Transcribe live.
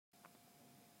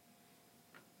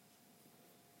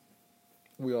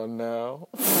We are now.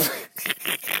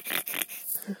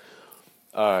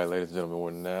 Alright, ladies and gentlemen, we're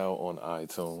now on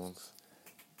iTunes.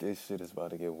 This shit is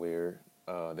about to get weird.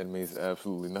 That means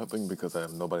absolutely nothing because I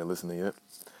have nobody listening yet.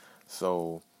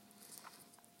 So,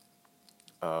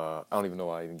 I don't even know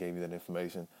why I even gave you that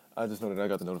information. I just know that I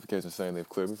got the notification saying they've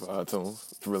cleared me for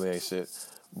iTunes. It really ain't shit.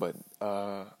 But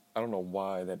I don't know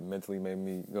why that mentally made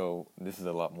me go, this is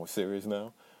a lot more serious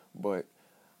now. But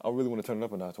I really want to turn it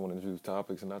up a notch. I want to introduce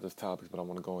topics, and not just topics, but I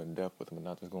want to go in depth with them, and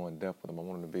not just go in depth with them. I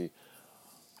want them to be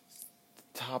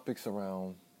topics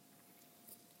around.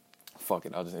 Fuck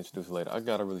it, I'll just introduce it later. I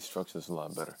gotta really structure this a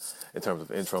lot better in terms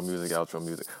of intro music, outro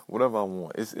music, whatever I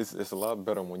want. It's a lot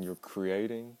better when you're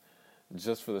creating,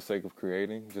 just for the sake of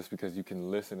creating, just because you can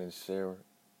listen and share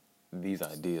these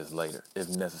ideas later, if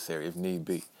necessary, if need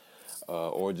be,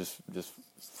 or just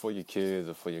for your kids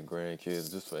or for your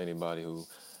grandkids, just for anybody who,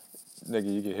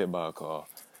 nigga, you get hit by a car,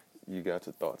 you got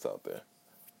your thoughts out there.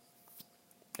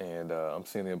 And I'm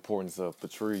seeing the importance of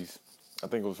Patrice. I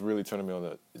think it was really turning me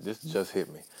on this just hit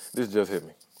me.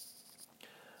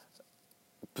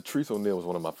 Patrice O'Neal was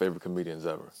one of my favorite comedians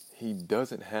ever. He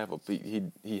doesn't have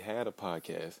he had a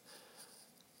podcast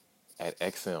at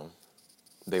XM.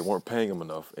 They weren't paying him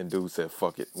enough, and dude said,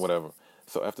 fuck it, whatever.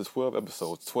 So after 12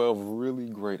 episodes, 12 really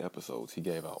great episodes he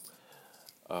gave out.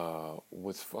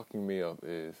 What's fucking me up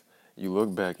is you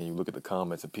look back and you look at the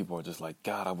comments and people are just like,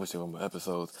 God, I wish there were more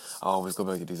episodes. I always go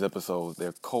back to these episodes.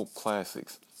 They're cult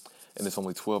classics. And it's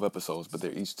only 12 episodes, but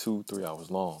they're each 2-3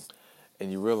 hours long. And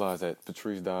you realize that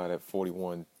Patrice died at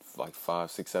 41, like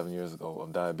 5, 6, 7 years ago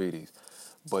of diabetes.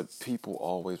 But people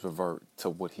always revert to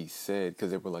what he said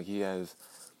because they were like, he has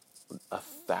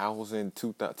 1,000,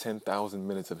 2,000, 10,000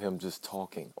 minutes of him just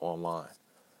talking online,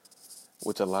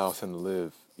 which allows him to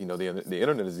live. You know, the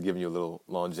internet is giving you a little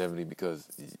longevity because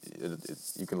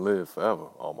you can live forever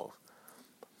almost.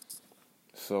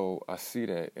 So I see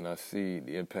that, and I see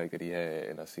the impact that he had,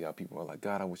 and I see how people are like,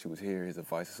 God, I wish he was here. His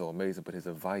advice is so amazing. But his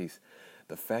advice,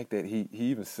 the fact that he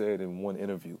even said in one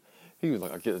interview, he was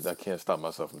like, I can't stop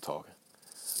myself from talking.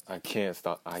 I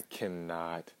cannot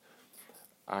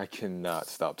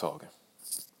stop talking.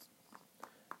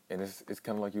 And it's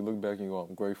kind of like you look back and you go,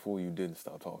 I'm grateful you didn't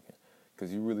stop talking.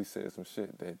 Because you really said some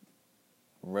shit that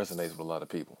resonates with a lot of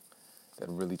people, that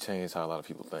really changed how a lot of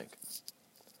people think.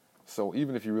 So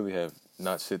even if you really have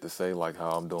not shit to say like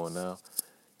how I'm doing now,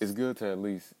 it's good to at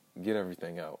least get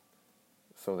everything out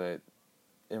so that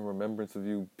in remembrance of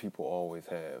you, people always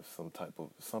have some type of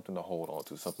something to hold on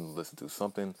to, something to listen to,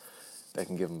 something that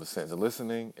can give them a sense of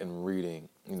listening and reading.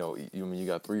 You know, you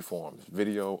got 3 forms: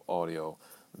 video, audio,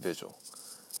 visual.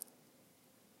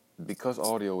 Because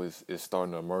audio is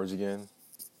starting to emerge again,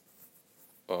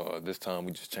 this time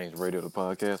we just changed radio to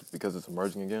podcast because it's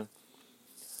emerging again.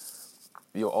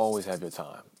 You'll always have your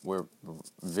time where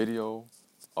video,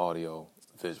 audio,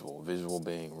 visual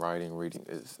being writing, reading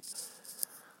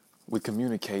we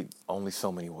communicate only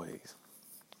so many ways.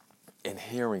 And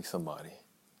hearing somebody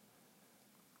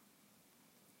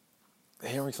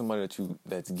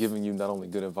that's giving you not only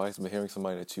good advice, but hearing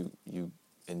somebody that you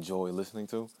enjoy listening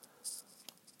to.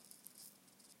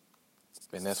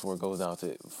 And that's where it goes down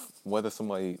to whether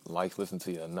somebody likes listening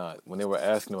to you or not. When they were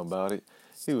asking him about it,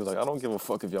 he was like, I don't give a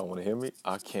fuck if y'all want to hear me.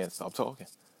 I can't stop talking.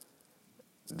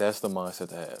 That's the mindset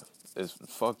to have. It's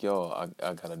fuck y'all,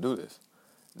 I gotta do this.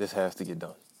 This has to get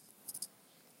done.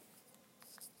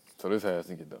 So this has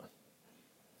to get done.